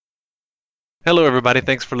Hello, everybody.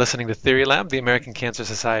 Thanks for listening to Theory Lab, the American Cancer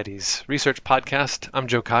Society's research podcast. I'm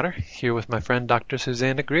Joe Cotter, here with my friend Dr.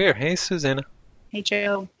 Susanna Greer. Hey, Susanna. Hey,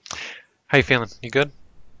 Joe. How you feeling? You good?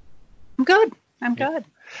 I'm good. I'm Yeah, good.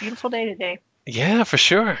 Beautiful day today. yeah, for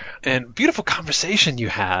sure. And beautiful conversation you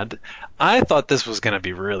had. I thought this was going to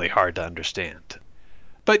be really hard to understand.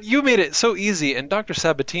 But you made it so easy, and Dr.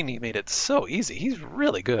 Sabatini made it so easy. He's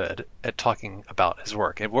really good at talking about his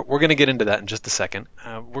work, and we're going to get into that in just a second.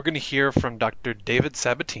 We're going to hear from Dr. David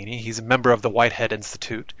Sabatini. He's a member of the Whitehead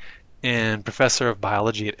Institute and professor of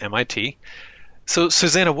biology at MIT. So,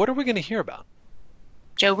 Susanna, what are we going to hear about?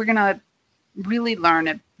 Joe, we're going to really learn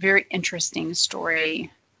a very interesting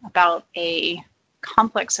story about a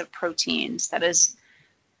complex of proteins that is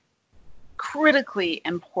critically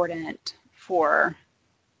important for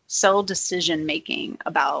cell decision making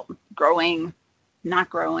about growing, not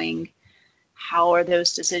growing, how are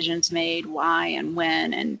those decisions made, why and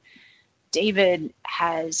when. And David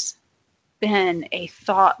has been a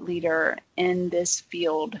thought leader in this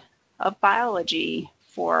field of biology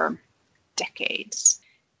for decades.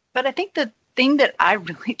 But I think the thing that I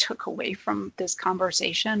really took away from this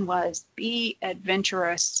conversation was be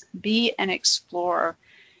adventurous, be an explorer,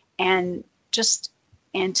 and just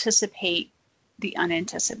anticipate the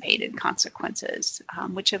unanticipated consequences,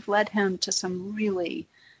 which have led him to some really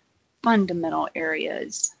fundamental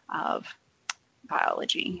areas of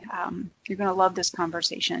biology. You're going to love this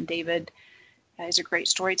conversation. David is a great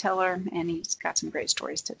storyteller, and he's got some great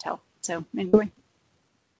stories to tell. So enjoy.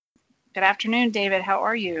 Good afternoon, David. How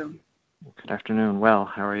are you? Good afternoon. Well,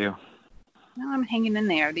 how are you? Well, I'm hanging in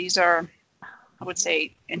there. These are, I would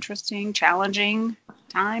say, interesting, challenging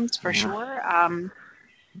times for sure.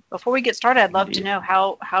 Before we get started, I'd love to know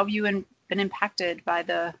how have you been impacted by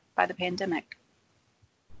the pandemic?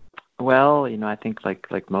 Well, I think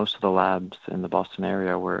like most of the labs in the Boston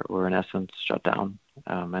area were in essence shut down,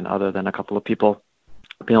 and other than a couple of people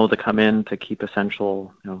being able to come in to keep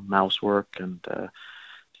essential, mouse work and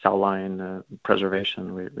cell line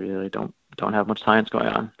preservation, we really don't have much science going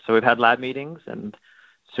on. So we've had lab meetings, and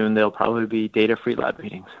soon there'll probably be data-free lab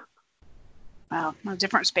meetings. Wow, a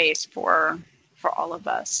different space for all of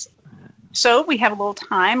us. So we have a little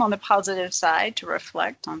time on the positive side to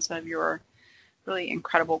reflect on some of your really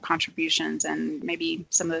incredible contributions and maybe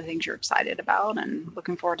some of the things you're excited about and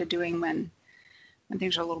looking forward to doing when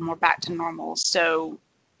things are a little more back to normal. So,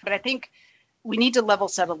 but I think we need to level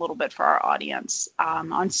set a little bit for our audience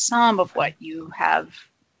on some of what you have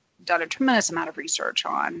done a tremendous amount of research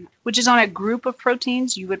on, which is on a group of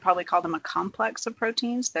proteins. You would probably call them a complex of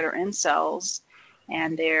proteins that are in cells.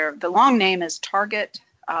 And the long name is target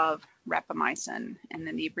of rapamycin, and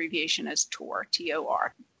then the abbreviation is TOR,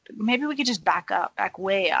 T-O-R. Maybe we could just back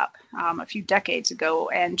way up a few decades ago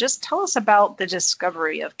and just tell us about the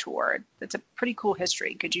discovery of TOR. It's a pretty cool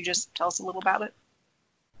history. Could you just tell us a little about it?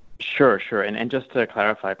 Sure. And just to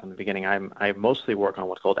clarify from the beginning, I mostly work on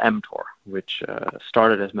what's called mTOR, which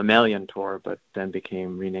started as mammalian TOR, but then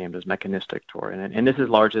became renamed as mechanistic TOR. And this is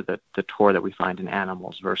largely the TOR that we find in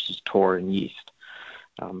animals versus TOR in yeast.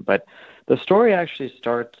 But the story actually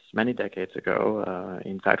starts many decades ago,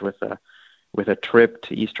 in fact, with a trip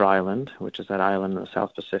to Easter Island, which is that island in the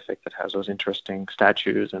South Pacific that has those interesting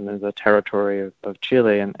statues, and then the territory of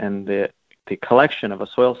Chile, and the collection of a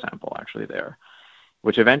soil sample actually there,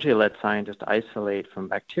 which eventually led scientists to isolate from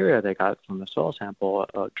bacteria they got from the soil sample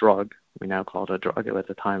a drug. We now call it a drug. At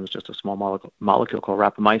the time, it was just a small molecule called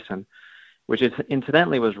rapamycin, which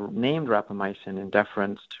incidentally was named rapamycin in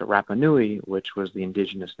deference to Rapa Nui, which was the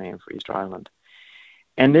indigenous name for Easter Island.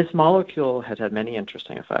 And this molecule has had many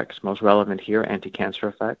interesting effects, most relevant here, anti-cancer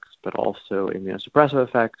effects, but also immunosuppressive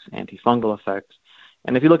effects, antifungal effects.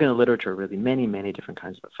 And if you look in the literature, really many, many different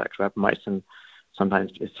kinds of effects. Rapamycin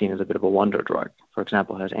sometimes is seen as a bit of a wonder drug. For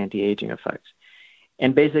example, it has anti-aging effects.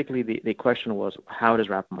 And basically the question was, how does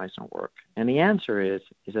rapamycin work? And the answer is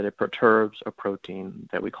that it perturbs a protein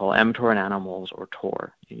that we call mTOR in animals or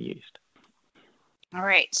TOR in yeast. All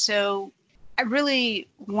right. So I really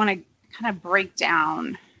want to kind of break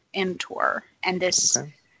down mTOR and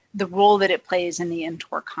the role that it plays in the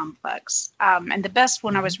mTOR complex. And the best,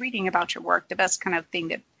 when I was reading about your work, the best kind of thing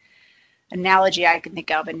that analogy I can think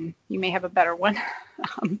of, and you may have a better one,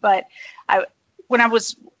 but when I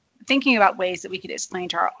was thinking about ways that we could explain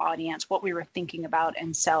to our audience what we were thinking about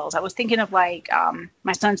in cells, I was thinking of like,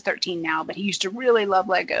 my son's 13 now, but he used to really love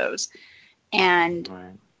Legos. And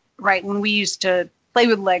right when we used to play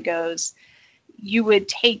with Legos, you would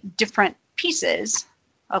take different pieces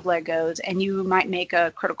of Legos and you might make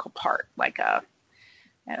a critical part, like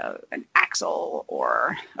an axle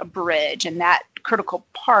or a bridge, and that critical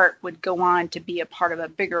part would go on to be a part of a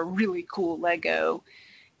bigger, really cool Lego.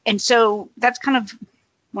 And so that's kind of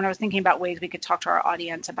when I was thinking about ways we could talk to our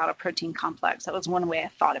audience about a protein complex. That was one way I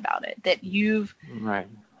thought about it, that you've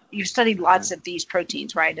studied lots of these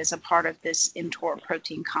proteins, right, as a part of this mTOR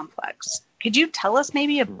protein complex. Could you tell us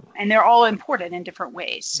maybe, and they're all important in different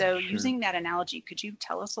ways. So using that analogy, could you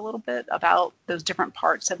tell us a little bit about those different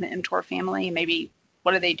parts of the mTOR family and maybe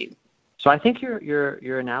what do they do? So I think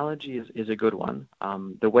your analogy is a good one.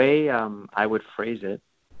 The way I would phrase it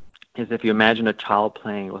is if you imagine a child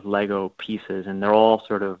playing with Lego pieces, and they're all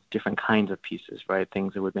sort of different kinds of pieces, right?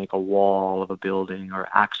 Things that would make a wall of a building or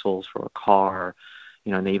axles for a car,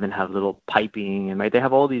 and they even have little piping, and right, they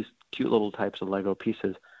have all these cute little types of Lego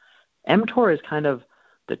pieces. mTOR is kind of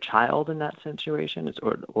the child in that situation,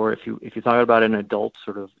 or if you thought about an adult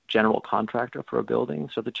sort of general contractor for a building.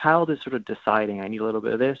 So the child is sort of deciding, I need a little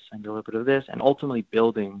bit of this, I need a little bit of this, and ultimately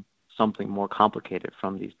building something more complicated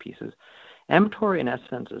from these pieces. mTOR, in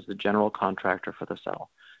essence, is the general contractor for the cell.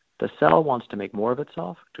 The cell wants to make more of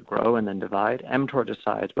itself, to grow and then divide. mTOR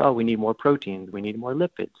decides, well, we need more proteins, we need more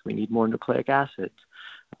lipids, we need more nucleic acids,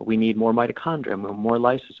 we need more mitochondria, more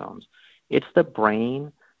lysosomes. It's the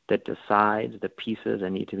brain that decides the pieces that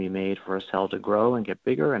need to be made for a cell to grow and get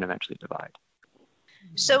bigger and eventually divide.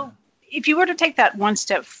 So if you were to take that one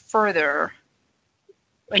step further,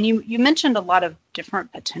 and you mentioned a lot of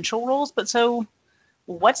different potential roles, but so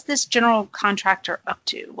what's this general contractor up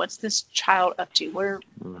to? What's this child up to?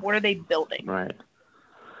 What are they building?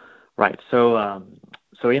 Right.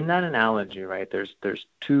 So in that analogy, right, there's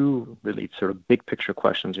two really sort of big picture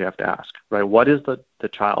questions you have to ask, right? What is the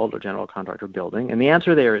child or general contractor building? And the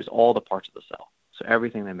answer there is all the parts of the cell. So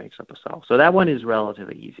everything that makes up a cell. So that one is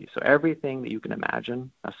relatively easy. So everything that you can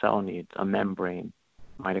imagine a cell needs, a membrane,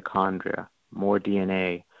 mitochondria, more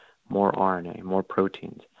DNA, more RNA, more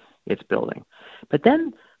proteins, it's building. But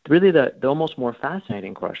then really the almost more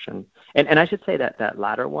fascinating question, and I should say that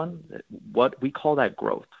latter one, what we call that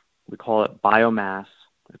growth. We call it biomass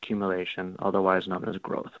accumulation, otherwise known as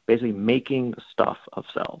growth, basically making the stuff of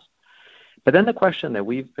cells. But then the question that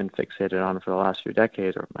we've been fixated on for the last few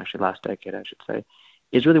decades, or actually last decade, I should say,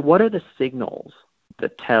 is really what are the signals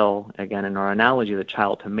that tell, again, in our analogy, the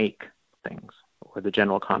child to make things, or the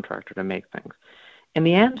general contractor to make things? And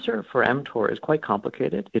the answer for mTOR is quite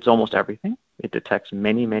complicated. It's almost everything. It detects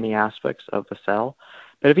many, many aspects of the cell.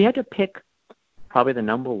 But if you had to pick probably the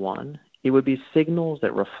number one, it would be signals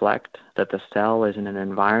that reflect that the cell is in an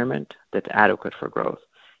environment that's adequate for growth.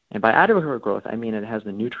 And by adequate for growth, I mean it has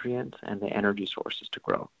the nutrients and the energy sources to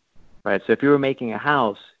grow, right? So if you were making a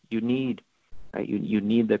house, you need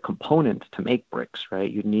the components to make bricks,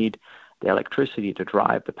 right? You need the electricity to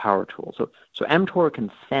drive the power tool. So mTOR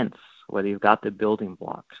can sense whether you've got the building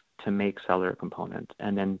blocks to make cellular components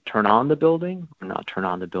and then turn on the building or not turn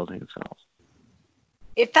on the building cells.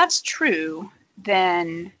 If that's true,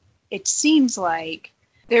 then it seems like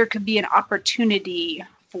there could be an opportunity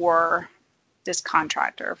for this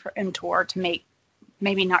contractor, for mTOR, to make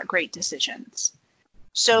maybe not great decisions.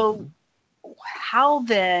 So how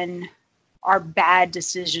then are bad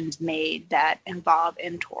decisions made that involve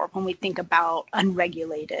mTOR when we think about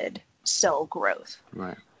unregulated cell growth,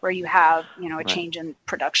 right, where you have a change in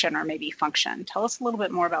production or maybe function? Tell us a little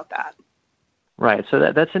bit more about that. Right.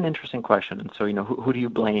 So that's an interesting question. And so who do you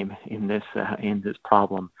blame in this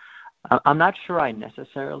problem? I'm not sure I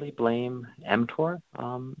necessarily blame mTOR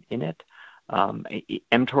in it.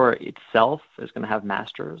 mTOR itself is going to have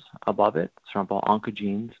masters above it. For example,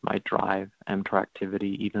 oncogenes might drive mTOR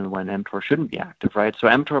activity even when mTOR shouldn't be active, right? So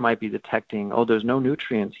mTOR might be detecting, there's no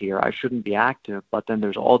nutrients here, I shouldn't be active, but then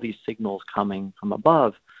there's all these signals coming from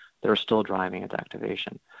above that are still driving its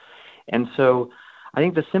activation. And so I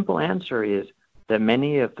think the simple answer is that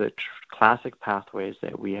many of the classic pathways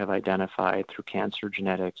that we have identified through cancer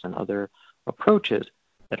genetics and other approaches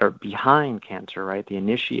that are behind cancer, right, the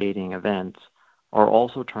initiating events, are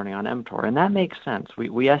also turning on mTOR. And that makes sense.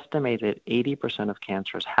 We estimate that 80% of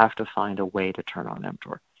cancers have to find a way to turn on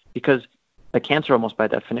mTOR because the cancer almost by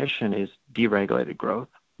definition is deregulated growth,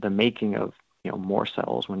 the making of more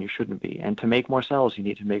cells when you shouldn't be. And to make more cells, you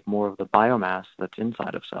need to make more of the biomass that's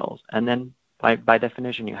inside of cells. And then by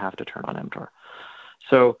definition, you have to turn on mTOR.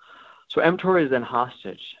 So mTOR is then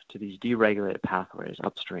hostage to these deregulated pathways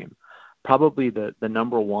upstream. Probably the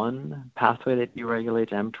number one pathway that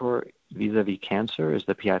deregulates mTOR vis-a-vis cancer is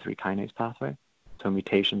the PI3 kinase pathway. So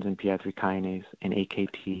mutations in PI3 kinase and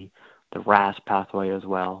AKT, the RAS pathway as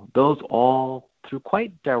well. Those all, through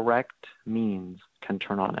quite direct means, can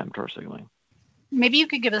turn on mTOR signaling. Maybe you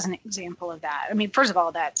could give us an example of that. I mean, first of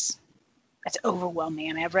all, that's that's overwhelming.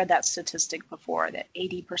 I mean, I've read that statistic before that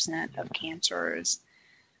 80% of cancers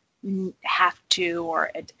have to,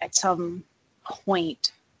 or at some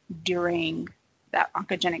point during that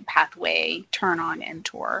oncogenic pathway, turn on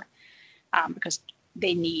mTOR because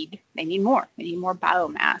they need more. They need more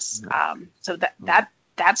biomass. So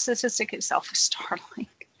that statistic itself is startling.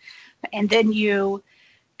 And then you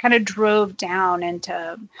kind of drove down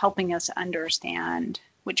into helping us understand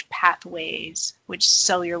which pathways, which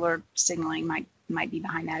cellular signaling might be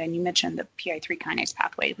behind that. And you mentioned the PI3 kinase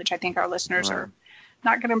pathway, which I think our listeners are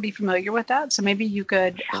not going to be familiar with that. So maybe you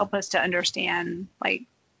could help us to understand, like,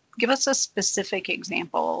 give us a specific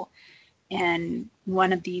example in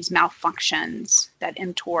one of these malfunctions that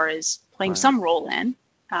mTOR is playing some role in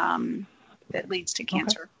that leads to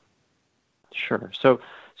cancer. Sure. So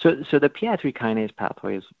the PI3 kinase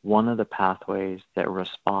pathway is one of the pathways that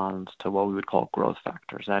responds to what we would call growth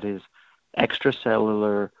factors. That is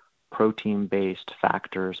extracellular protein-based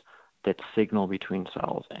factors that signal between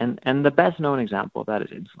cells. And the best known example of that is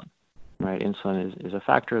insulin, right? Insulin is a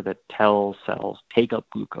factor that tells cells take up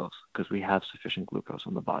glucose because we have sufficient glucose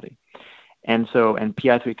in the body. And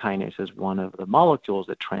PI3 kinase is one of the molecules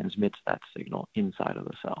that transmits that signal inside of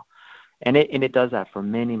the cell. And it does that for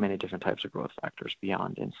many, many different types of growth factors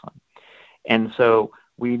beyond insulin. And so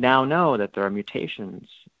we now know that there are mutations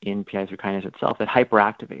in PI3 kinase itself that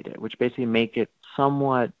hyperactivate it, which basically make it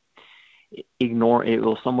somewhat ignore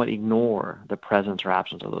the presence or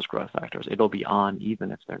absence of those growth factors. It'll be on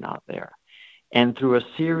even if they're not there. And through a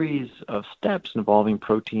series of steps involving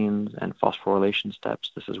proteins and phosphorylation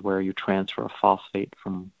steps, this is where you transfer a phosphate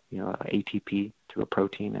from ATP to a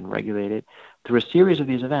protein and regulate it. Through a series of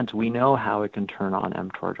these events, we know how it can turn on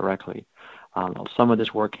mTOR directly. Some of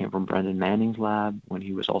this work came from Brendan Manning's lab when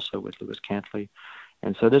he was also with Lewis Cantley.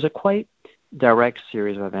 And so there's a quite direct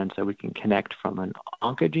series of events that we can connect from an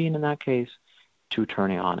oncogene in that case to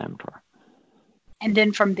turning on mTOR. And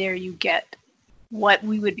then from there you get what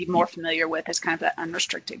we would be more familiar with as kind of that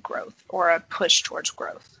unrestricted growth or a push towards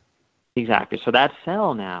growth. Exactly. So that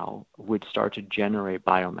cell now would start to generate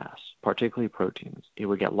biomass, particularly proteins. It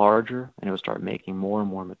would get larger and it would start making more and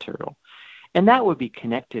more material. And that would be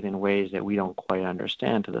connected in ways that we don't quite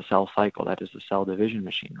understand to the cell cycle, that is the cell division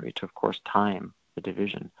machinery, to, of course, time the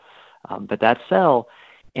division. But that cell,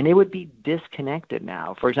 and it would be disconnected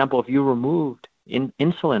now. For example, if you removed,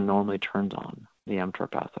 insulin normally turns on the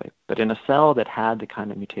mTOR pathway. But in a cell that had the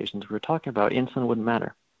kind of mutations we were talking about, insulin wouldn't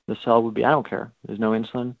matter. The cell would be, I don't care. There's no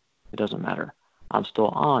insulin. It doesn't matter. I'm still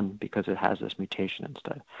on because it has this mutation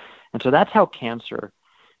instead. And so that's how cancer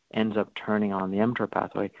ends up turning on the mTOR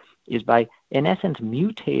pathway, is by, in essence,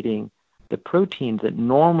 mutating the proteins that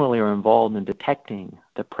normally are involved in detecting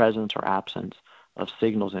the presence or absence of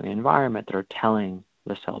signals in the environment that are telling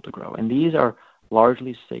the cell to grow. And these are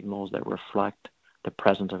largely signals that reflect the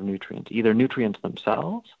presence of nutrients, either nutrients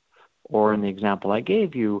themselves, or in the example I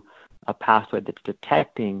gave you, a pathway that's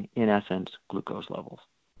detecting, in essence, glucose levels.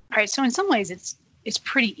 All right. So in some ways, it's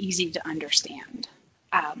pretty easy to understand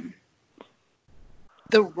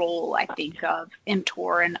the role, I think, of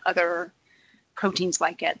mTOR and other proteins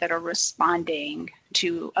like it that are responding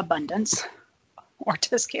to abundance or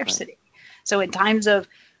to scarcity. Right. So in times of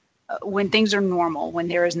when things are normal, when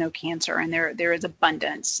there is no cancer and there is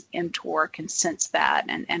abundance, mTOR can sense that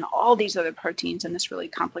and all these other proteins in this really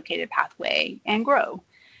complicated pathway and grow.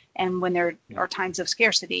 And when there are times of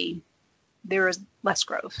scarcity, there is less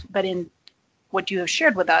growth. But in what you have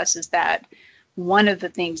shared with us is that one of the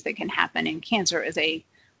things that can happen in cancer is a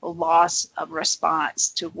loss of response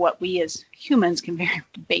to what we as humans can very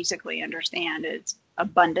basically understand is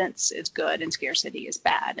abundance is good and scarcity is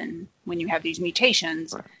bad. And when you have these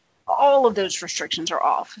mutations, right, all of those restrictions are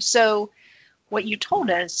off. So what you told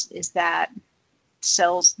us is that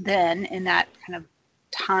cells then in that kind of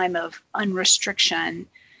time of unrestriction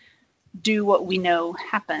do what we know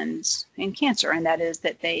happens in cancer, and that is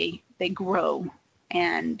that they grow,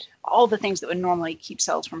 and all the things that would normally keep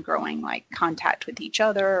cells from growing, like contact with each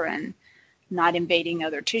other and not invading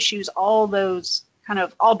other tissues, all those kind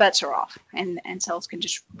of, all bets are off, and cells can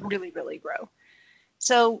just really, really grow.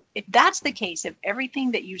 So if that's the case, if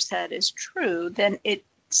everything that you said is true, then it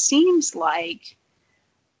seems like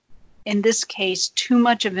in this case, too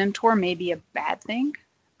much of mTOR may be a bad thing.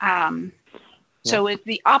 So is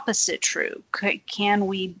the opposite true? Can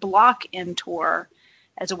we block mTOR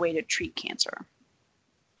as a way to treat cancer?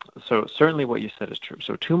 So certainly what you said is true.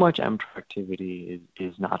 So too much mTOR activity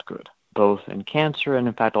is not good, both in cancer and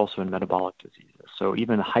in fact also in metabolic diseases. So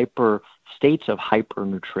even states of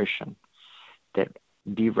hypernutrition that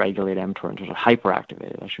deregulate mTOR in terms of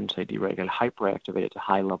hyperactivated, I shouldn't say deregulate, hyperactivated to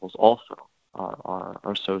high levels also are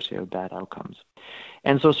associated with bad outcomes.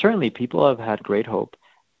 And so certainly people have had great hope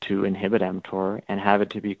to inhibit mTOR and have it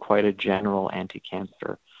to be quite a general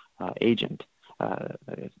anti-cancer agent.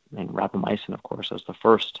 And rapamycin, of course, as the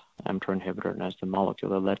first mTOR inhibitor and as the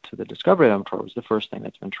molecule that led to the discovery of mTOR was the first thing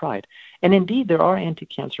that's been tried. And indeed, there are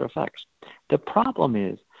anti-cancer effects. The problem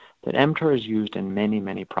is that mTOR is used in many,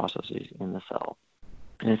 many processes in the cell.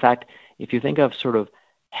 And in fact, if you think of sort of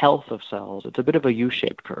health of cells, it's a bit of a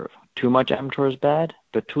U-shaped curve. Too much mTOR is bad,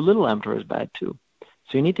 but too little mTOR is bad too.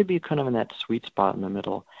 So you need to be kind of in that sweet spot in the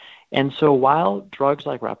middle. And so while drugs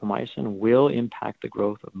like rapamycin will impact the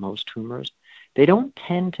growth of most tumors, they don't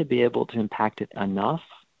tend to be able to impact it enough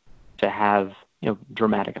to have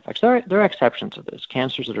dramatic effects. There are exceptions to this.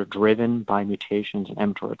 Cancers that are driven by mutations in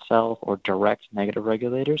mTOR itself or direct negative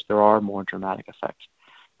regulators, there are more dramatic effects.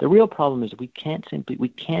 The real problem is we can't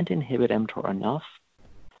inhibit mTOR enough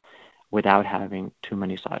without having too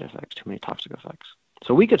many side effects, too many toxic effects.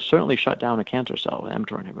 So we could certainly shut down a cancer cell with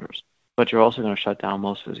mTOR inhibitors, but you're also going to shut down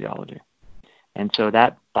most physiology. And so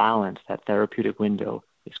that balance, that therapeutic window,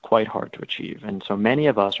 is quite hard to achieve. And so many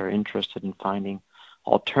of us are interested in finding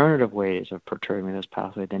alternative ways of perturbing this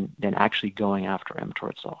pathway than actually going after mTOR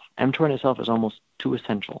itself. mTOR in itself is almost too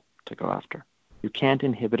essential to go after. You can't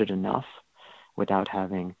inhibit it enough without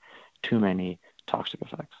having too many toxic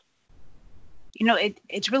effects.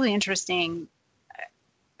 It's really interesting.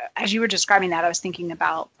 As you were describing that, I was thinking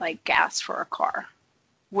about like gas for a car,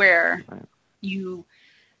 where you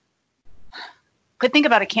could think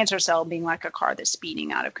about a cancer cell being like a car that's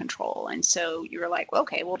speeding out of control. And so you're like, well,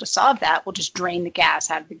 okay, well, to solve that, we'll just drain the gas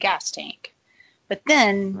out of the gas tank. But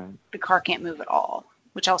then the car can't move at all,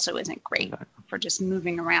 which also isn't great for just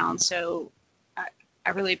moving around. So I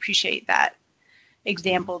really appreciate that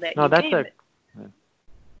example that you gave.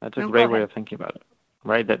 That's a great way of thinking about it,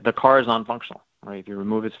 right? That the car is non-functional, right? If you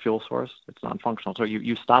remove its fuel source, it's non-functional. So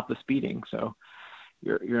you stop the speeding, so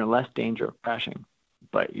you're in less danger of crashing,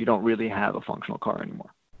 but you don't really have a functional car anymore.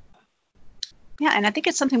 Yeah, and I think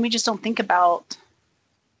it's something we just don't think about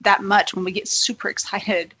that much when we get super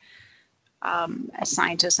excited as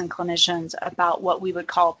scientists and clinicians about what we would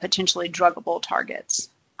call potentially druggable targets.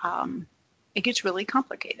 It gets really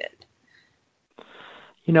complicated.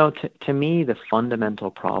 To me, the fundamental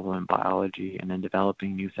problem in biology and in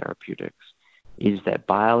developing new therapeutics is that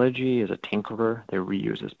biology is a tinkerer that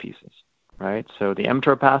reuses pieces, right? So the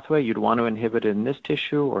mTOR pathway, you'd want to inhibit it in this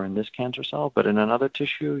tissue or in this cancer cell, but in another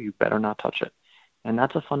tissue, you better not touch it. And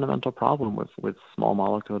that's a fundamental problem with small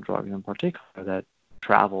molecule drugs in particular that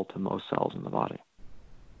travel to most cells in the body,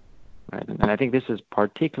 right? And I think this is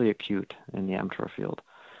particularly acute in the mTOR field.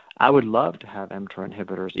 I would love to have mTOR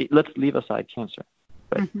inhibitors. Let's leave aside cancer.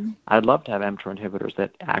 But I'd love to have mTOR inhibitors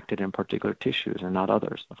that acted in particular tissues and not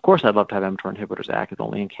others. Of course, I'd love to have mTOR inhibitors that acted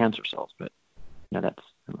only in cancer cells, but that's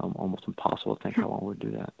almost impossible to think how one would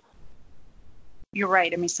do that. You're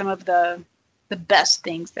right. I mean, some of the best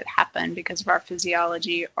things that happen because of our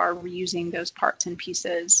physiology are reusing those parts and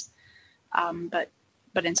pieces, but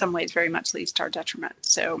in some ways very much leads to our detriment.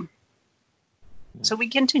 So we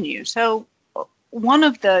continue. So one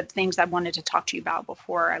of the things I wanted to talk to you about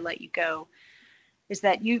before I let you go is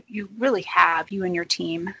that you really have, you and your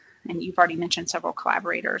team, and you've already mentioned several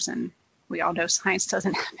collaborators, and we all know science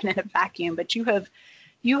doesn't happen in a vacuum, but you have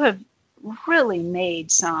really made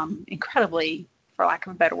some incredibly, for lack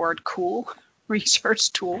of a better word, cool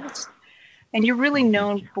research tools. And you're really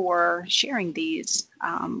known for sharing these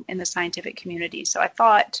in the scientific community. So I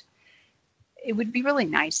thought it would be really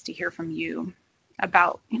nice to hear from you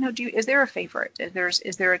about, is there a favorite?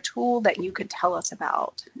 Is there a tool that you could tell us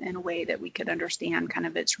about in a way that we could understand kind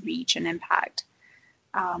of its reach and impact?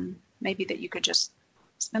 Maybe that you could just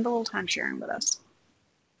spend a little time sharing with us.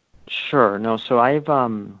 Sure. No, so I've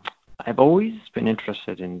always been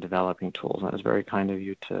interested in developing tools, and it was very kind of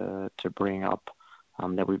you to bring up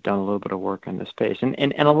that we've done a little bit of work in this space.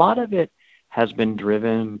 And a lot of it has been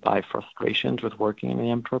driven by frustrations with working in the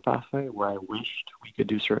mTOR pathway, where I wished we could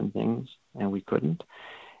do certain things and we couldn't.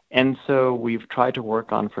 And so we've tried to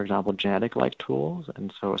work on, for example, genetic-like tools.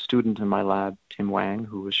 And so a student in my lab, Tim Wang,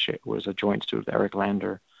 who was a joint student with Eric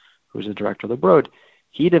Lander, who's the director of the Broad,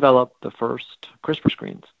 he developed the first CRISPR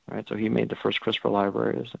screens, right? So he made the first CRISPR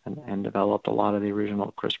libraries and developed a lot of the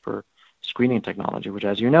original CRISPR screening technology, which,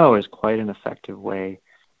 as you know, is quite an effective way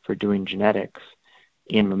for doing genetics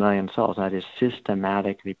in mammalian cells. That is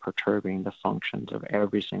systematically perturbing the functions of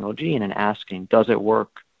every single gene and asking, does it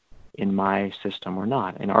work in my system or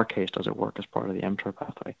not? In our case, does it work as part of the mTOR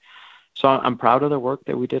pathway? So I'm proud of the work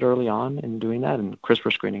that we did early on in doing that, and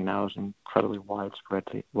CRISPR screening now is an incredibly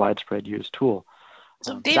widespread used tool.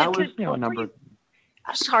 So David,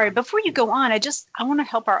 I'm sorry, before you go on, I want to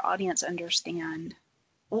help our audience understand.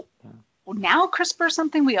 Well, now CRISPR is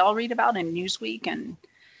something we all read about in Newsweek and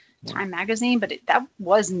Time Magazine, but that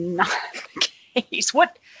was not the case.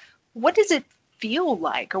 What does it feel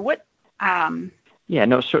like, or what? Yeah,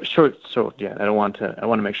 no, sure. So yeah, I want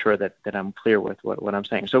to make sure that I'm clear with what I'm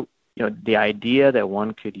saying. So, the idea that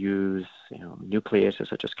one could use, nucleases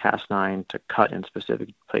such as Cas9 to cut in specific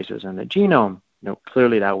places in the genome,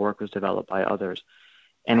 clearly that work was developed by others.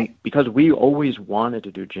 And because we always wanted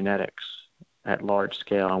to do genetics at large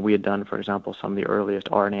scale, and we had done, for example, some of the earliest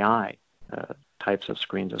RNAi types of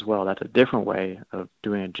screens as well. That's a different way of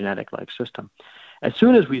doing a genetic-like system. As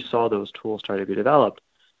soon as we saw those tools start to be developed,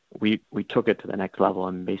 we took it to the next level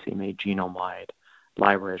and basically made genome-wide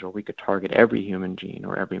libraries where we could target every human gene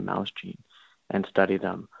or every mouse gene and study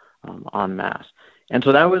them en masse. And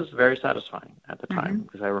so that was very satisfying at the time,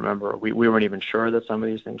 because I remember we weren't even sure that some of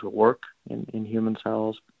these things would work in human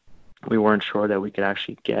cells. We weren't sure that we could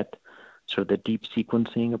actually get sort of the deep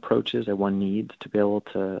sequencing approaches that one needs to be able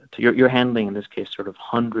to you're handling, in this case, sort of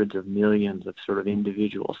hundreds of millions of sort of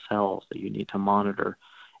individual cells that you need to monitor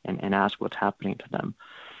and ask what's happening to them.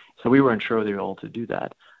 So we weren't sure they were able to do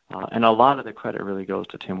that. And a lot of the credit really goes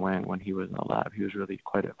to Tim Wang when he was in the lab. He was really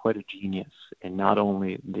quite a genius in not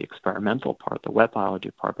only the experimental part, the wet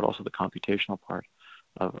biology part, but also the computational part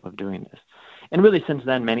of doing this. And really, since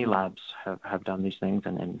then, many labs have done these things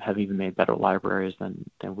and have even made better libraries than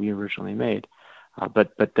we originally made.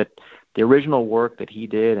 But that the original work that he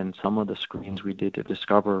did and some of the screens we did to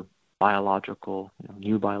discover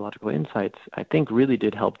new biological insights, I think really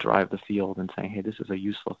did help drive the field in saying, hey, this is a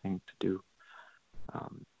useful thing to do.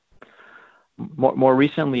 More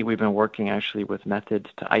recently, we've been working actually with methods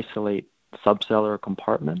to isolate subcellular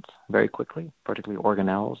compartments very quickly, particularly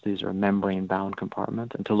organelles. These are membrane-bound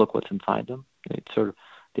compartments, and to look what's inside them. It's sort of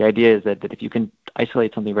the idea is that if you can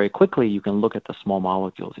isolate something very quickly, you can look at the small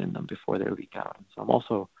molecules in them before they leak out. And so I'm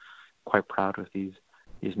also quite proud of these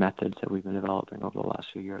methods that we've been developing over the last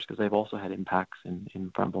few years, because they've also had impacts in,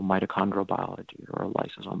 for example, mitochondrial biology or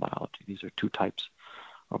lysosome biology. These are two types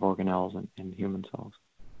of organelles in human cells.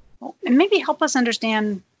 Well, and maybe help us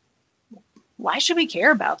understand, why should we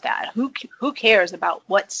care about that? Who cares about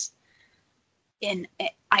what's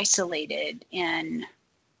isolated in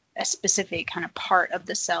a specific kind of part of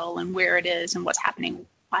the cell and where it is and what's happening?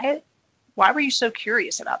 Why were you so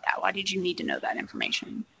curious about that? Why did you need to know that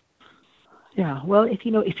information? Yeah, well, if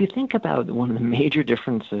you think about one of the major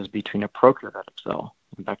differences between a prokaryotic cell,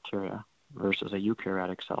 bacteria, versus a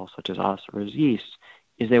eukaryotic cell, such as us or as yeast,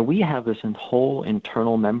 is that we have this whole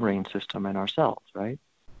internal membrane system in our cells, right?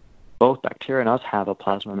 Both bacteria and us have a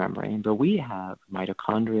plasma membrane, but we have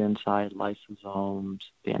mitochondria inside, lysosomes,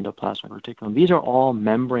 the endoplasmic reticulum. These are all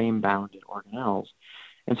membrane-bounded organelles.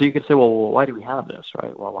 And so you could say, well, why do we have this,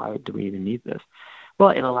 right? Well, why do we even need this? Well,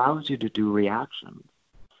 it allows you to do reactions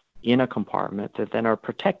in a compartment that then are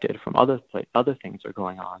protected from other things that are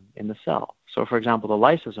going on in the cell. So, for example, the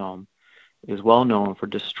lysosome is well known for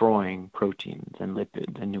destroying proteins and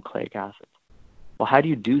lipids and nucleic acids. Well, how do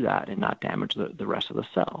you do that and not damage the rest of the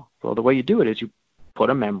cell? Well, the way you do it is you put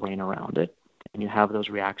a membrane around it, and you have those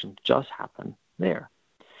reactions just happen there.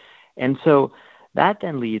 And so that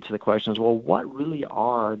then leads to the question is, well, what really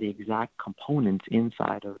are the exact components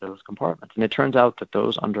inside of those compartments? And it turns out that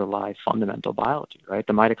those underlie fundamental biology, right?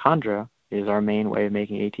 The mitochondria is our main way of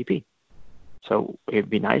making ATP. So it'd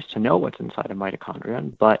be nice to know what's inside a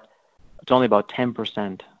mitochondria, but it's only about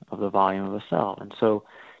 10% of the volume of a cell. And so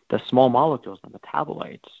the small molecules, the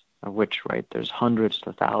metabolites, of which, right, there's hundreds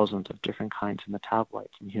to thousands of different kinds of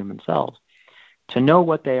metabolites in human cells. To know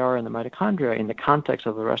what they are in the mitochondria in the context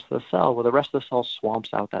of the rest of the cell, well, the rest of the cell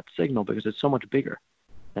swamps out that signal because it's so much bigger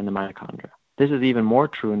than the mitochondria. This is even more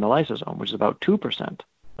true in the lysosome, which is about 2%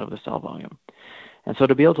 of the cell volume. And so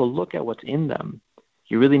to be able to look at what's in them,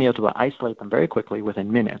 you really need to isolate them very quickly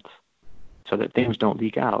within minutes so that things don't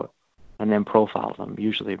leak out, and then profile them,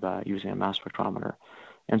 usually by using a mass spectrometer.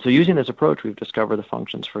 And so using this approach, we've discovered the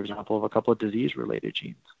functions, for example, of a couple of disease-related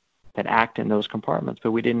genes that act in those compartments,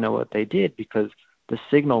 but we didn't know what they did because the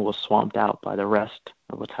signal was swamped out by the rest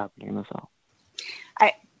of what's happening in the cell.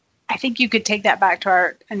 I think you could take that back to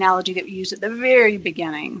our analogy that we used at the very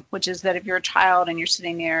beginning, which is that if you're a child and you're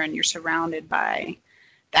sitting there and you're surrounded by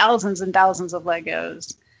thousands and thousands of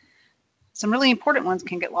Legos, some really important ones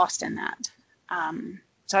can get lost in that.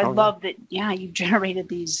 So I love that, you've generated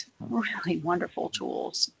these really wonderful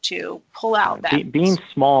tools to pull out that. Being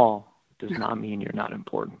small does not mean you're not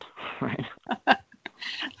important, right?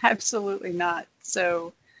 Absolutely not.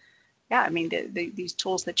 So yeah, I mean, these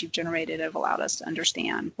tools that you've generated have allowed us to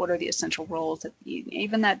understand what are the essential roles that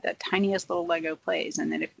even that tiniest little Lego plays,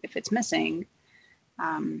 and then if it's missing,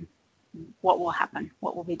 what will happen?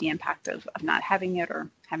 What will be the impact of not having it or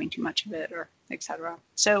having too much of it, or et cetera?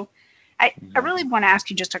 So I really want to ask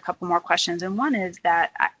you just a couple more questions. And one is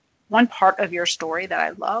that one part of your story that I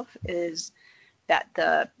love is that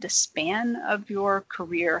the span of your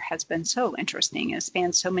career has been so interesting. It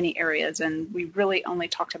spans so many areas, and we really only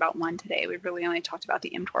talked about one today. We really only talked about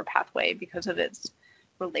the mTOR pathway because of its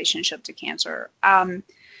relationship to cancer.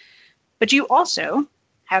 But you also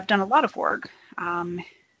have done a lot of work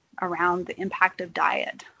around the impact of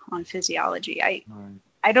diet on physiology.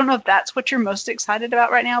 I don't know if that's what you're most excited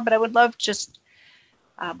about right now, but I would love just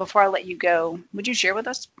before I let you go, would you share with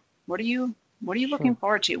us what are you looking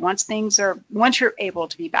forward to once you're able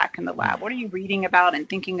to be back in the lab? What are you reading about and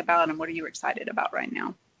thinking about, and what are you excited about right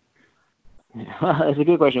now? That's a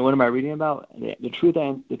good question. What am I reading about? The true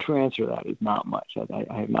answer to that is not much.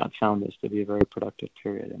 I have not found this to be a very productive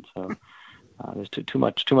period, and so there's too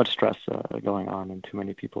much stress going on and too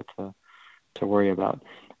many people to worry about.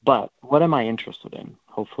 But what am I interested in?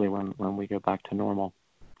 Hopefully, when we go back to normal,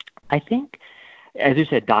 I think, as you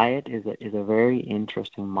said, diet is a very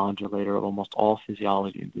interesting modulator of almost all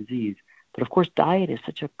physiology and disease. But of course, diet is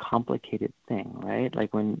such a complicated thing, right?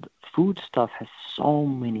 Like when food stuff has so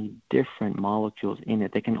many different molecules in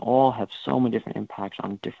it, they can all have so many different impacts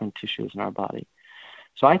on different tissues in our body.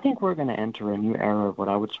 So I think we're going to enter a new era of what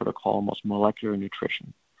I would sort of call almost molecular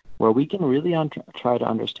nutrition, where we can really try to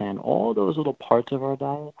understand all those little parts of our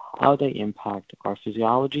diet, how they impact our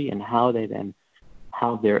physiology, and how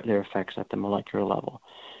their effects at the molecular level.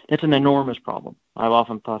 It's an enormous problem. I've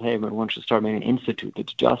often thought, hey, one should start maybe an institute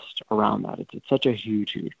that's just around that. It's such a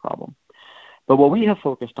huge, huge problem. But what we have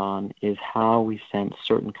focused on is how we sense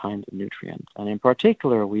certain kinds of nutrients. And in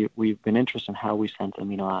particular, we've been interested in how we sense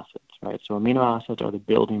amino acids, right? So amino acids are the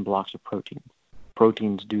building blocks of proteins.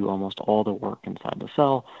 Proteins do almost all the work inside the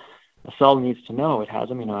cell. The cell needs to know it has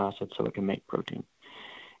amino acids so it can make protein.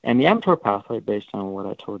 And the mTOR pathway, based on what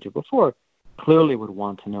I told you before, clearly would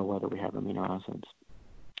want to know whether we have amino acids.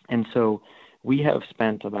 And so we have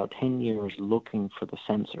spent about 10 years looking for the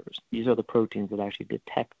sensors. These are the proteins that actually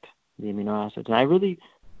detect the amino acids. And I really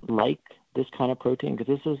like this kind of protein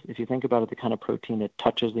because this is, if you think about it, the kind of protein that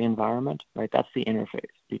touches the environment, right? That's the interface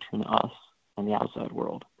between us and the outside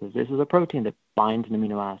world. Because this is a protein that binds an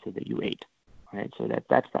amino acid that you ate, right? So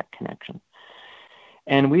that's that connection.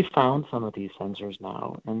 And we've found some of these sensors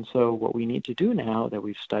now. And so what we need to do now that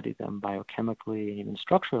we've studied them biochemically and even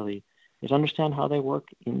structurally is understand how they work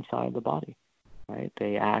inside the body, right?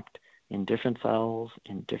 They act in different cells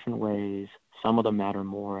in different ways. Some of them matter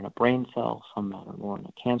more in a brain cell, some matter more in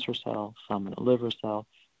a cancer cell, some in a liver cell.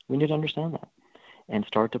 We need to understand that and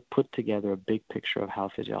start to put together a big picture of how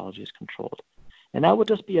physiology is controlled. And that would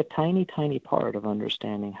just be a tiny, tiny part of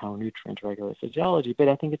understanding how nutrients regulate physiology, but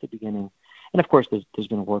I think it's the beginning. And of course, there's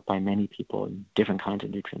been work by many people in different kinds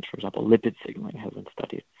of nutrients. For example, lipid signaling has been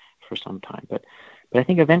studied for some time. But I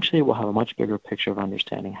think eventually we'll have a much bigger picture of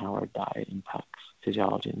understanding how our diet impacts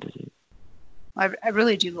physiology and disease. I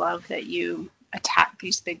really do love that you attack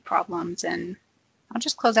these big problems. And I'll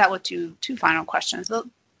just close out with two final questions.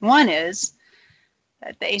 One is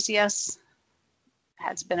that the ACS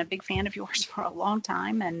has been a big fan of yours for a long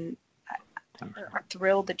time, and are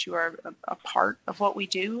thrilled that you are a part of what we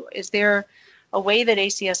do. Is there a way that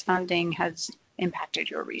ACS funding has impacted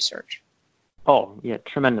your research? Oh, yeah,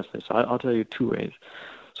 tremendously. So I'll tell you two ways.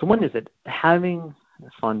 So one is that having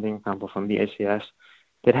funding, for example, from the ACS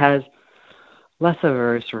that has less of a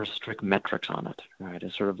very sort of strict metrics on it, right?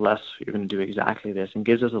 It's sort of less, you're going to do exactly this, and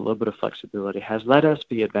gives us a little bit of flexibility, has let us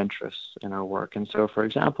be adventurous in our work. And so, for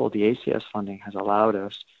example, the ACS funding has allowed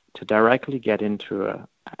us to directly get into an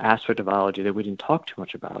aspect of biology that we didn't talk too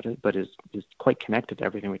much about it, but is quite connected to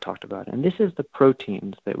everything we talked about. And this is the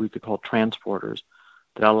proteins that we could call transporters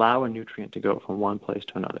that allow a nutrient to go from one place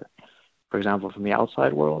to another. For example, from the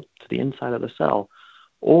outside world to the inside of the cell,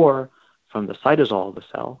 or from the cytosol of the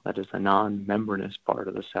cell, that is the non-membranous part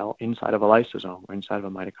of the cell, inside of a lysosome or inside of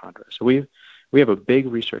a mitochondria. So we have a big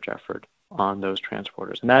research effort on those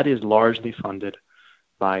transporters, and that is largely funded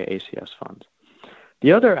by ACS funds.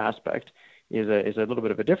 The other aspect is a little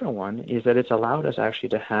bit of a different one, is that it's allowed us actually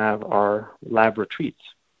to have our lab retreats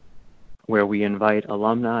where we invite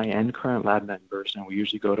alumni and current lab members, and we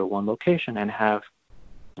usually go to one location and have,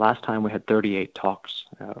 last time we had 38 talks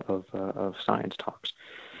of science talks.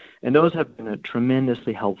 And those have been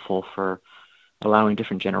tremendously helpful for allowing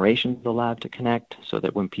different generations of the lab to connect so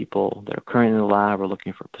that when people that are currently in the lab are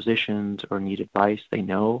looking for positions or need advice, they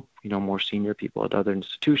know, more senior people at other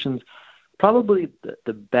institutions. Probably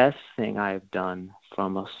the best thing I've done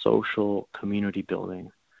from a social community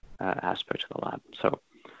building aspect of the lab. So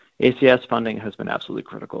ACS funding has been absolutely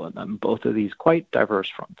critical on both of these quite diverse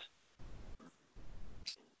fronts.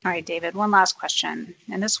 All right, David, one last question.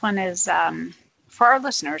 And this one is for our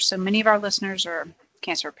listeners. So many of our listeners are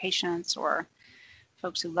cancer patients or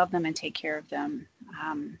folks who love them and take care of them.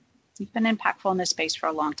 You've been impactful in this space for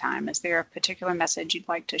a long time. Is there a particular message you'd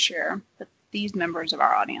like to share with these members of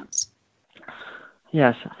our audience?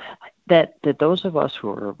 Yes, that those of us who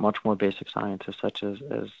are much more basic scientists, such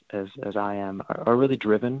as I am, are really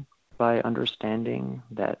driven by understanding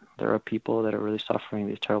that there are people that are really suffering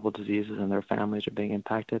these terrible diseases and their families are being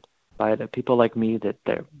impacted by it. People like me that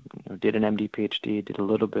did an MD, PhD, did a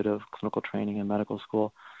little bit of clinical training in medical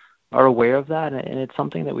school, are aware of that, and it's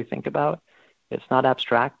something that we think about. It's not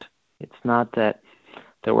abstract. It's not that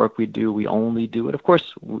the work we do, we only do it. Of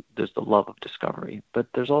course, there's the love of discovery, but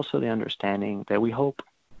there's also the understanding that we hope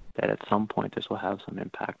that at some point this will have some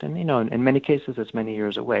impact. And, in many cases, it's many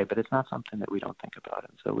years away, but it's not something that we don't think about.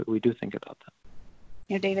 And so we do think about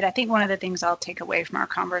that. David, I think one of the things I'll take away from our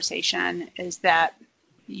conversation is that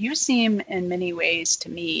you seem in many ways to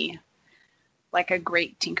me like a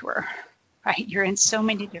great tinkerer, right? You're in so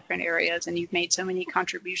many different areas and you've made so many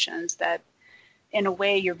contributions that in a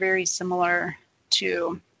way you're very similar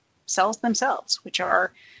to cells themselves, which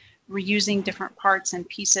are reusing different parts and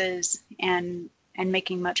pieces and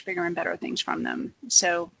making much bigger and better things from them.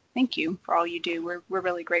 So thank you for all you do. We're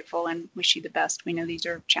really grateful and wish you the best. We know these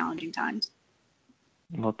are challenging times.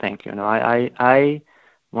 Well, thank you. No, I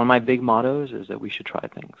one of my big mottos is that we should try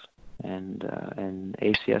things, and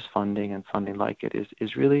ACS funding and funding like it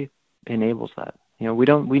is really enables that.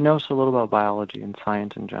 We know so little about biology and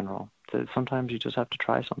science in general that sometimes you just have to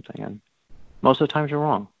try something, and most of the times you're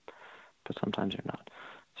wrong, but sometimes you're not.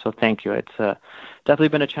 So thank you. It's definitely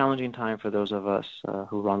been a challenging time for those of us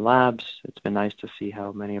who run labs. It's been nice to see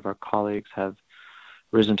how many of our colleagues have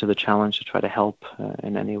risen to the challenge to try to help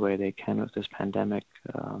in any way they can with this pandemic.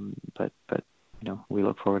 But we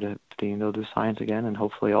look forward to being able to do science again, and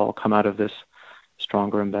hopefully all come out of this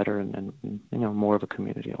stronger and better, and more of a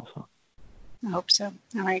community also. I hope so.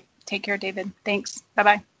 All right. Take care, David. Thanks.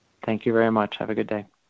 Bye-bye. Thank you very much. Have a good day.